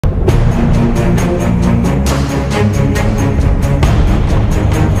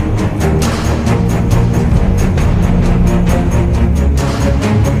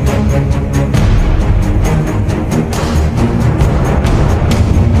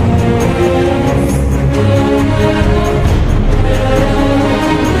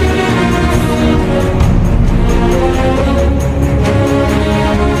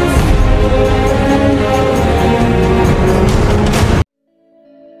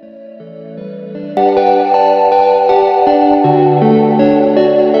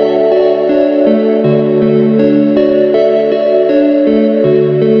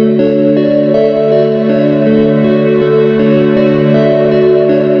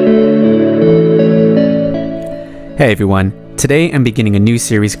Hey everyone, today I'm beginning a new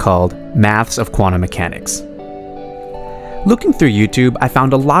series called Maths of Quantum Mechanics. Looking through YouTube, I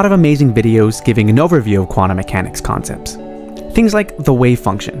found a lot of amazing videos giving an overview of quantum mechanics concepts. Things like the wave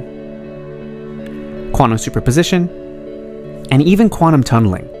function, quantum superposition, and even quantum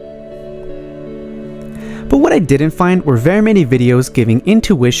tunneling. But what I didn't find were very many videos giving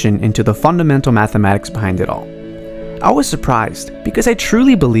intuition into the fundamental mathematics behind it all. I was surprised because I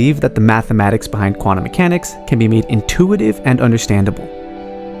truly believe that the mathematics behind quantum mechanics can be made intuitive and understandable.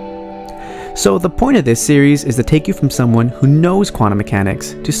 So the point of this series is to take you from someone who knows quantum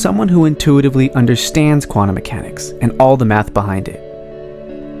mechanics to someone who intuitively understands quantum mechanics and all the math behind it.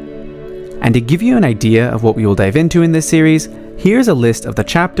 And to give you an idea of what we will dive into in this series, here's a list of the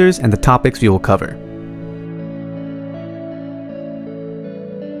chapters and the topics we will cover.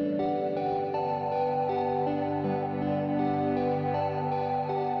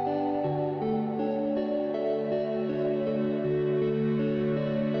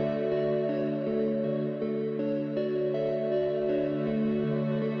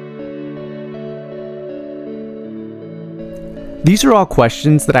 These are all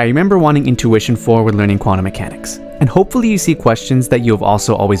questions that I remember wanting intuition for when learning quantum mechanics, and hopefully you see questions that you have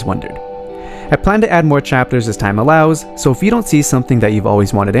also always wondered. I plan to add more chapters as time allows, so if you don't see something that you've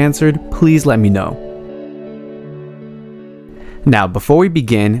always wanted answered, please let me know. Now, before we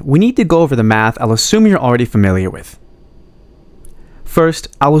begin, we need to go over the math I'll assume you're already familiar with. First,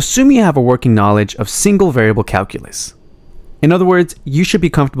 I'll assume you have a working knowledge of single variable calculus. In other words, you should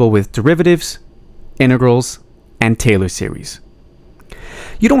be comfortable with derivatives, integrals, and Taylor series.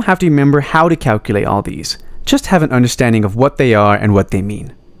 You don't have to remember how to calculate all these, just have an understanding of what they are and what they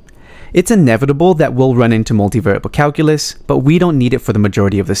mean. It's inevitable that we'll run into multivariable calculus, but we don't need it for the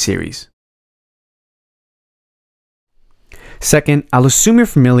majority of the series. Second, I'll assume you're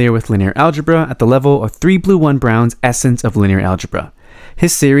familiar with linear algebra at the level of 3 Blue 1 Brown's Essence of Linear Algebra.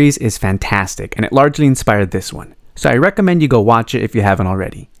 His series is fantastic, and it largely inspired this one, so I recommend you go watch it if you haven't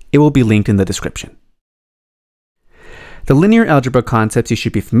already. It will be linked in the description. The linear algebra concepts you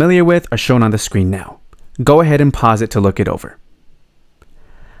should be familiar with are shown on the screen now. Go ahead and pause it to look it over.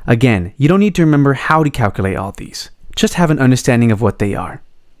 Again, you don't need to remember how to calculate all these, just have an understanding of what they are.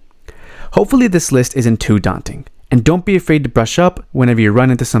 Hopefully this list isn't too daunting, and don't be afraid to brush up whenever you run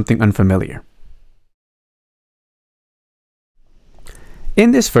into something unfamiliar.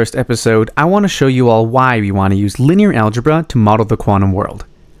 In this first episode, I want to show you all why we want to use linear algebra to model the quantum world.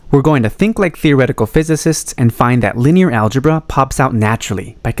 We're going to think like theoretical physicists and find that linear algebra pops out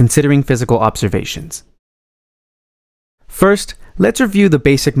naturally by considering physical observations. First, let's review the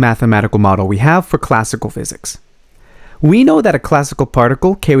basic mathematical model we have for classical physics. We know that a classical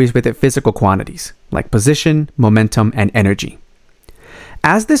particle carries with it physical quantities, like position, momentum, and energy.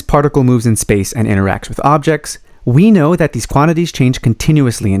 As this particle moves in space and interacts with objects, we know that these quantities change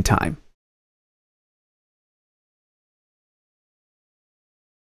continuously in time.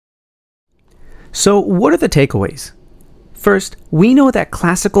 So what are the takeaways? First, we know that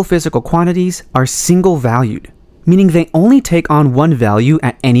classical physical quantities are single valued, meaning they only take on one value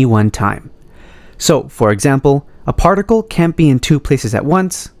at any one time. So, for example, a particle can't be in two places at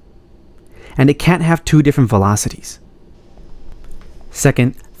once, and it can't have two different velocities.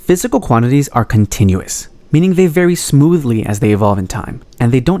 Second, physical quantities are continuous, meaning they vary smoothly as they evolve in time,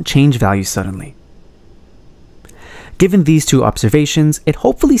 and they don't change values suddenly. Given these two observations, it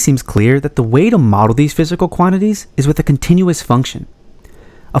hopefully seems clear that the way to model these physical quantities is with a continuous function.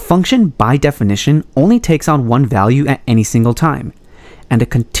 A function, by definition, only takes on one value at any single time, and a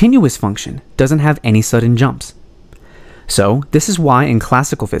continuous function doesn't have any sudden jumps. So, this is why in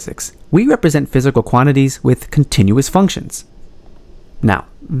classical physics, we represent physical quantities with continuous functions. Now,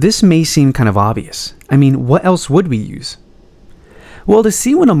 this may seem kind of obvious. I mean, what else would we use? Well, to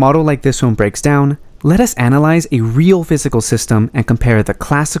see when a model like this one breaks down, let us analyze a real physical system and compare the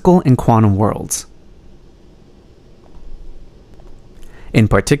classical and quantum worlds. In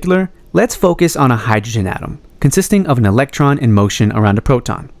particular, let's focus on a hydrogen atom, consisting of an electron in motion around a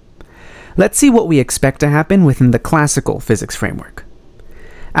proton. Let's see what we expect to happen within the classical physics framework.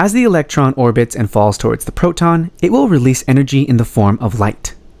 As the electron orbits and falls towards the proton, it will release energy in the form of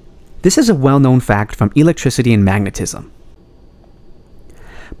light. This is a well-known fact from electricity and magnetism.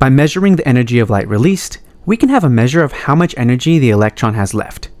 By measuring the energy of light released, we can have a measure of how much energy the electron has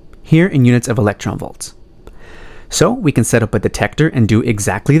left, here in units of electron volts. So we can set up a detector and do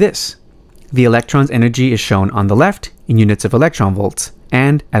exactly this. The electron's energy is shown on the left in units of electron volts,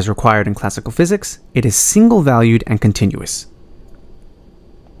 and, as required in classical physics, it is single valued and continuous.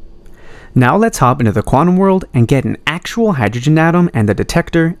 Now let's hop into the quantum world and get an actual hydrogen atom and the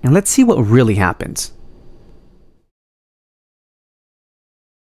detector, and let's see what really happens.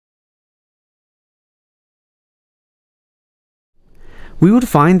 we would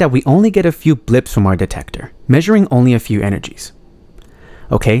find that we only get a few blips from our detector, measuring only a few energies.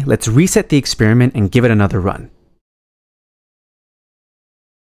 Okay, let's reset the experiment and give it another run.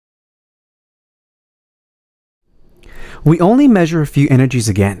 We only measure a few energies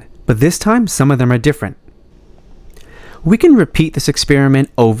again, but this time some of them are different. We can repeat this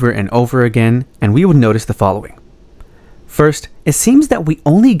experiment over and over again, and we would notice the following. First, it seems that we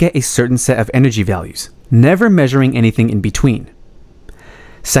only get a certain set of energy values, never measuring anything in between.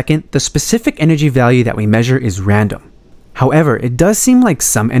 Second, the specific energy value that we measure is random. However, it does seem like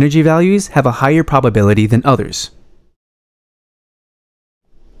some energy values have a higher probability than others.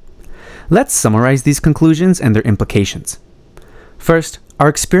 Let's summarize these conclusions and their implications. First, our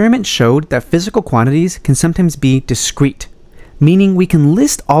experiment showed that physical quantities can sometimes be discrete, meaning we can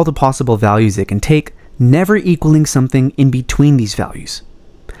list all the possible values it can take, never equaling something in between these values.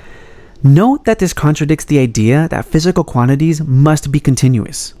 Note that this contradicts the idea that physical quantities must be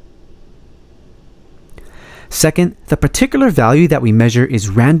continuous. Second, the particular value that we measure is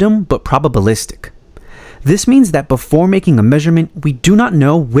random but probabilistic. This means that before making a measurement, we do not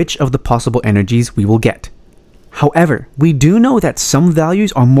know which of the possible energies we will get. However, we do know that some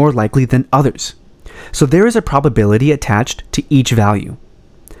values are more likely than others, so there is a probability attached to each value.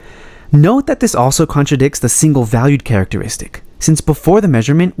 Note that this also contradicts the single-valued characteristic, since before the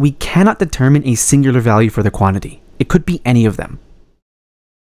measurement, we cannot determine a singular value for the quantity. It could be any of them.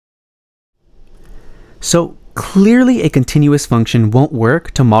 So, clearly a continuous function won't work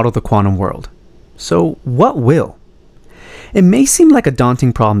to model the quantum world. So, what will? It may seem like a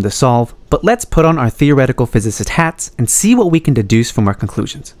daunting problem to solve, but let's put on our theoretical physicist hats and see what we can deduce from our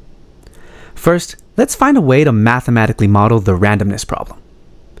conclusions. First, let's find a way to mathematically model the randomness problem.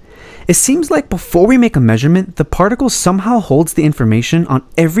 It seems like before we make a measurement, the particle somehow holds the information on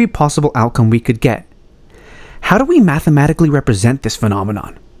every possible outcome we could get. How do we mathematically represent this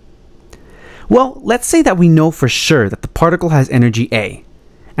phenomenon? Well, let's say that we know for sure that the particle has energy A,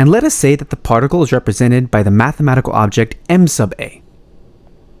 and let us say that the particle is represented by the mathematical object m sub A.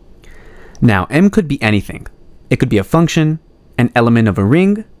 Now, m could be anything. It could be a function, an element of a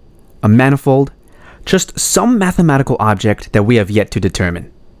ring, a manifold, just some mathematical object that we have yet to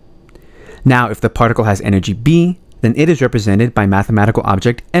determine. Now, if the particle has energy B, then it is represented by mathematical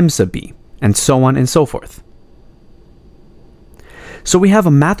object m sub B, and so on and so forth. So we have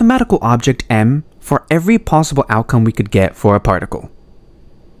a mathematical object m for every possible outcome we could get for a particle.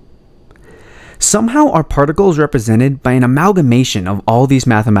 Somehow our particle is represented by an amalgamation of all these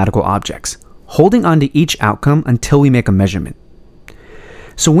mathematical objects, holding on to each outcome until we make a measurement.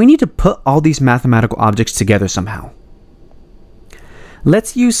 So we need to put all these mathematical objects together somehow.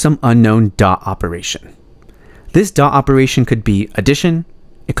 Let's use some unknown dot operation. This dot operation could be addition,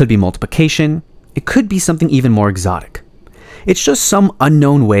 it could be multiplication, it could be something even more exotic. It's just some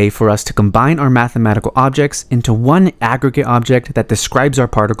unknown way for us to combine our mathematical objects into one aggregate object that describes our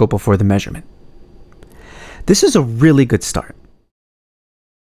particle before the measurement. This is a really good start.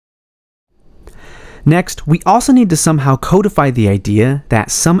 Next, we also need to somehow codify the idea that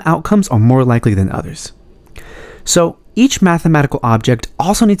some outcomes are more likely than others. So, each mathematical object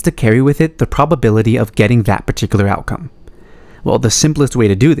also needs to carry with it the probability of getting that particular outcome. Well, the simplest way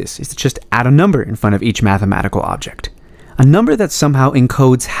to do this is to just add a number in front of each mathematical object. A number that somehow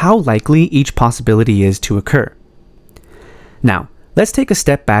encodes how likely each possibility is to occur. Now, let's take a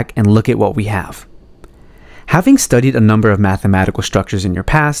step back and look at what we have. Having studied a number of mathematical structures in your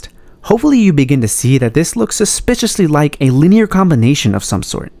past, hopefully you begin to see that this looks suspiciously like a linear combination of some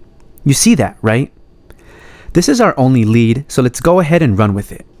sort. You see that, right? This is our only lead, so let's go ahead and run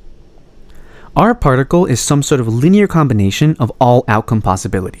with it. Our particle is some sort of linear combination of all outcome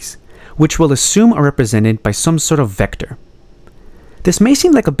possibilities, which we'll assume are represented by some sort of vector. This may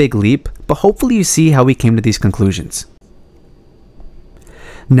seem like a big leap, but hopefully you see how we came to these conclusions.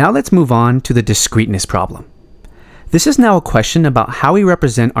 Now let's move on to the discreteness problem. This is now a question about how we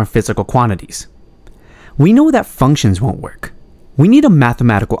represent our physical quantities. We know that functions won't work. We need a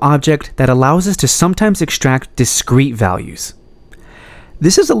mathematical object that allows us to sometimes extract discrete values.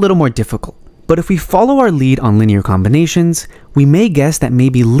 This is a little more difficult, but if we follow our lead on linear combinations, we may guess that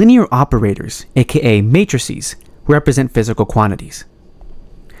maybe linear operators, aka matrices, represent physical quantities.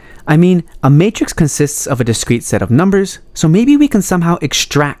 I mean, a matrix consists of a discrete set of numbers, so maybe we can somehow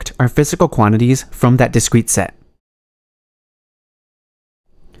extract our physical quantities from that discrete set.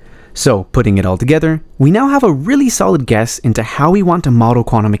 So, putting it all together, we now have a really solid guess into how we want to model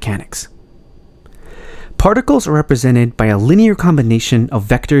quantum mechanics. Particles are represented by a linear combination of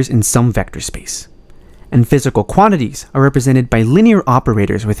vectors in some vector space, and physical quantities are represented by linear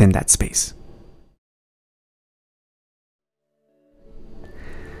operators within that space.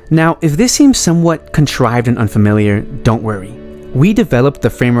 Now, if this seems somewhat contrived and unfamiliar, don't worry. We developed the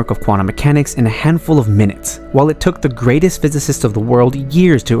framework of quantum mechanics in a handful of minutes, while it took the greatest physicists of the world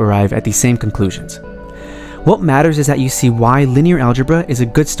years to arrive at these same conclusions. What matters is that you see why linear algebra is a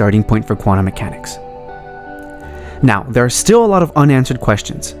good starting point for quantum mechanics. Now, there are still a lot of unanswered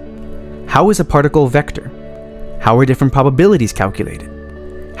questions. How is a particle a vector? How are different probabilities calculated?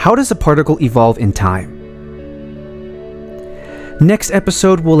 How does a particle evolve in time? Next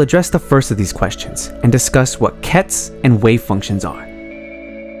episode, we'll address the first of these questions and discuss what kets and wave functions are.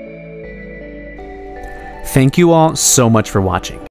 Thank you all so much for watching.